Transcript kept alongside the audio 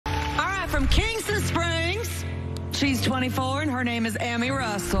from Kingston Springs. She's 24, and her name is Amy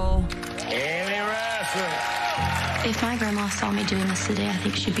Russell. Amy Russell. If my grandma saw me doing this today, I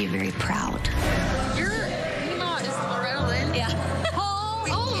think she'd be very proud. Your grandma is Loretta Lynn? Yeah. Oh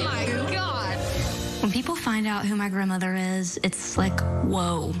my God. When people find out who my grandmother is, it's like,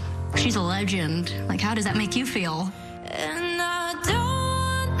 whoa, she's a legend. Like, how does that make you feel? And I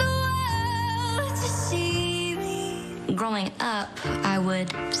don't want the world to see me. Growing up, I would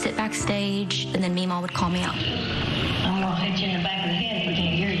sit backstage, and then Mima would call me out. I'm gonna hit you in the back of the head if we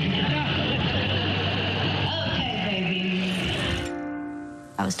can't hear you. Okay, baby.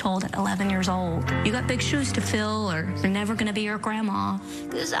 I was told at 11 years old, you got big shoes to fill, or you're never gonna be your grandma.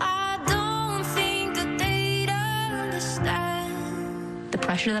 'Cause I don't think that they'd understand. The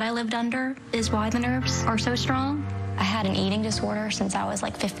pressure that I lived under is why the nerves are so strong. I had an eating disorder since I was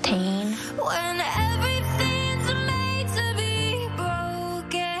like 15. When everything's made to be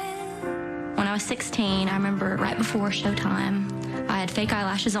broken. When I was 16, I remember right before showtime, I had fake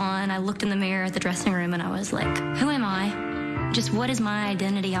eyelashes on. I looked in the mirror at the dressing room and I was like, who am I? Just what is my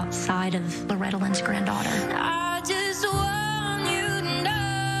identity outside of Loretta Lynn's granddaughter? I just want you to know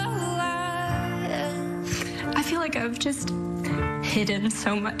I feel like I've just hidden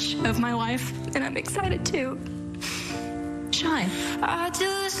so much of my life, and I'm excited too. Shine. I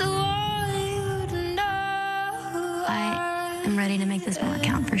just want you to know I am ready to make this moment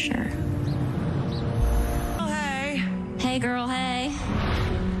count for sure. Oh, hey. Hey girl, hey.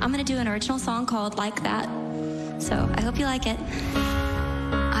 I'm gonna do an original song called Like That. So I hope you like it.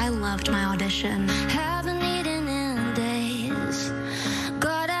 I loved my audition. Haven't eaten in days.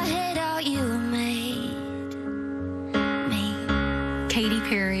 God, I hate how you made me. Katy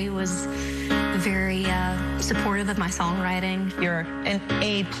Perry was very supportive of my songwriting. You're an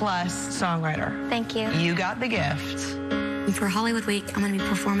A-plus songwriter. Thank you. You got the gift. And for Hollywood Week, I'm going to be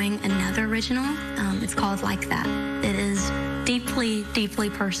performing another original. It's called Like That. It is deeply,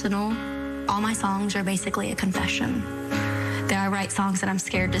 deeply personal. All my songs are basically a confession. That I write songs that I'm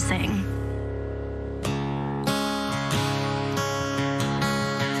scared to sing.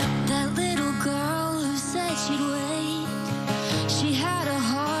 That little girl who said she'd wait, she had a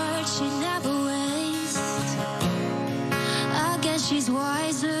heart she'd never waste. I guess she's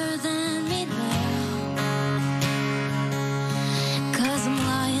wiser than me now. 'Cause I'm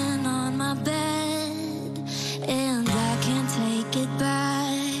lying on my bed and I can't take it back.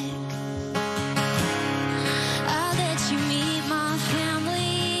 I let you meet my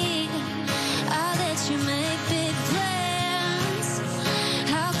family. I let you make big plans.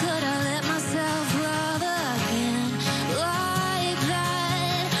 How could I let myself love again like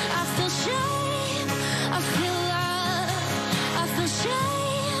that? I feel shame, I feel love. I feel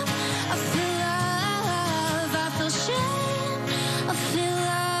shame, I feel love. I feel shame, I feel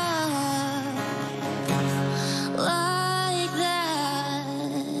love like that.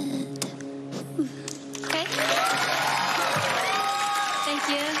 Okay. Thank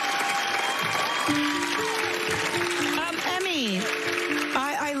you. Emmy,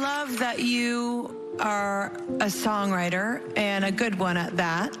 I love that you are a songwriter, and a good one at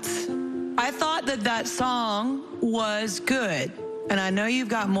that. I thought that that song was good, and I know you've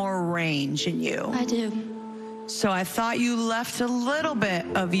got more range in you. I do. So I thought you left a little bit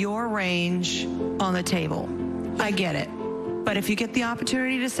of your range on the table. I get it. But if you get the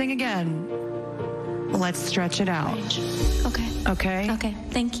opportunity to sing again, let's stretch it out. Okay. Okay? Okay.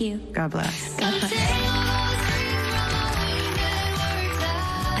 Thank you. God bless. God bless.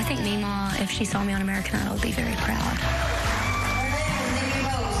 I think Mima, if she saw me on American Idol, would be very proud.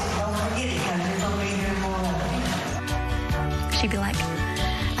 She'd be like,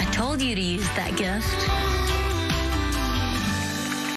 I told you to use that gift.